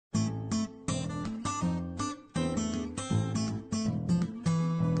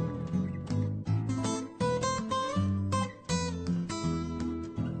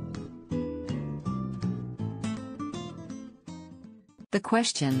The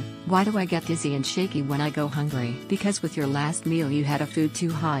question, why do I get dizzy and shaky when I go hungry? Because with your last meal you had a food too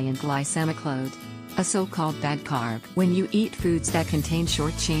high in glycemic load. A so-called bad carb. When you eat foods that contain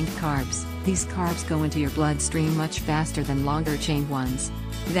short-chain carbs, these carbs go into your bloodstream much faster than longer-chain ones.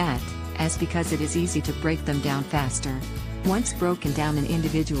 That's because it is easy to break them down faster. Once broken down in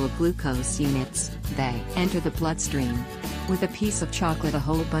individual glucose units, they enter the bloodstream. With a piece of chocolate, a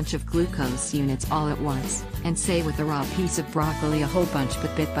whole bunch of glucose units all at once, and say with a raw piece of broccoli, a whole bunch,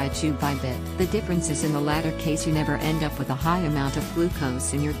 but bit by chew by bit. The difference is in the latter case you never end up with a high amount of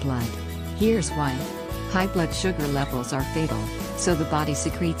glucose in your blood. Here's why. High blood sugar levels are fatal, so the body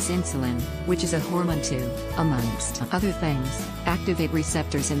secretes insulin, which is a hormone to, amongst other things, activate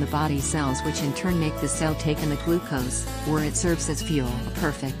receptors in the body cells, which in turn make the cell take in the glucose, where it serves as fuel.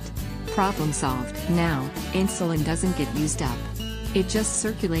 Perfect. Problem solved. Now, insulin doesn't get used up. It just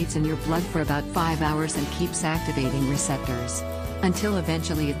circulates in your blood for about 5 hours and keeps activating receptors. Until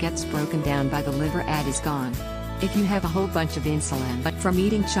eventually it gets broken down by the liver and is gone. If you have a whole bunch of insulin but from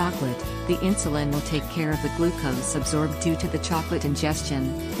eating chocolate, the insulin will take care of the glucose absorbed due to the chocolate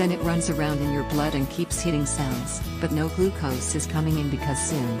ingestion, then it runs around in your blood and keeps hitting cells, but no glucose is coming in because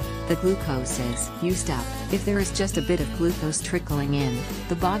soon, the glucose is used up. If there is just a bit of glucose trickling in,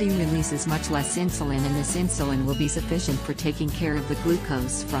 the body releases much less insulin, and this insulin will be sufficient for taking care of the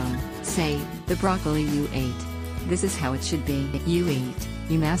glucose from, say, the broccoli you ate. This is how it should be. You eat,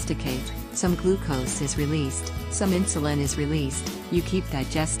 you masticate, some glucose is released, some insulin is released, you keep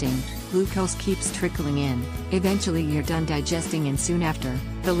digesting, glucose keeps trickling in, eventually you're done digesting, and soon after,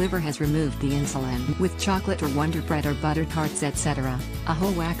 the liver has removed the insulin. With chocolate or Wonder Bread or buttered tarts etc., a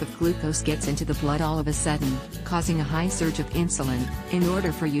whole whack of glucose gets into the blood all of a sudden, causing a high surge of insulin, in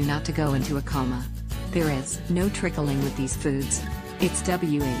order for you not to go into a coma. There is no trickling with these foods. It's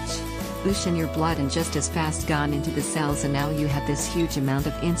whoosh in your blood and just as fast gone into the cells, and now you have this huge amount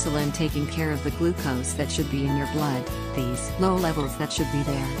of insulin taking care of the glucose that should be in your blood, these low levels that should be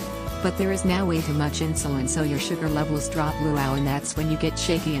there. But there is now way too much insulin, so your sugar levels drop low, and that's when you get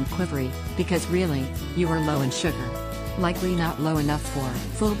shaky and quivery, because really, you are low in sugar. Likely not low enough for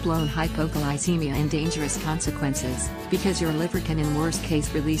full-blown hypoglycemia and dangerous consequences, because your liver can in worst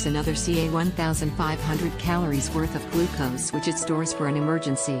case release another 1,500 calories worth of glucose, which it stores for an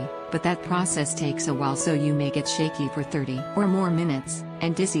emergency, but that process takes a while, so you may get shaky for 30 or more minutes,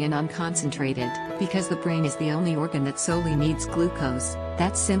 and dizzy and unconcentrated, because the brain is the only organ that solely needs glucose,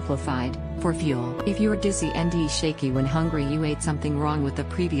 that's simplified, for fuel. If you're dizzy and shaky when hungry, you ate something wrong with the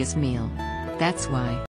previous meal. That's why.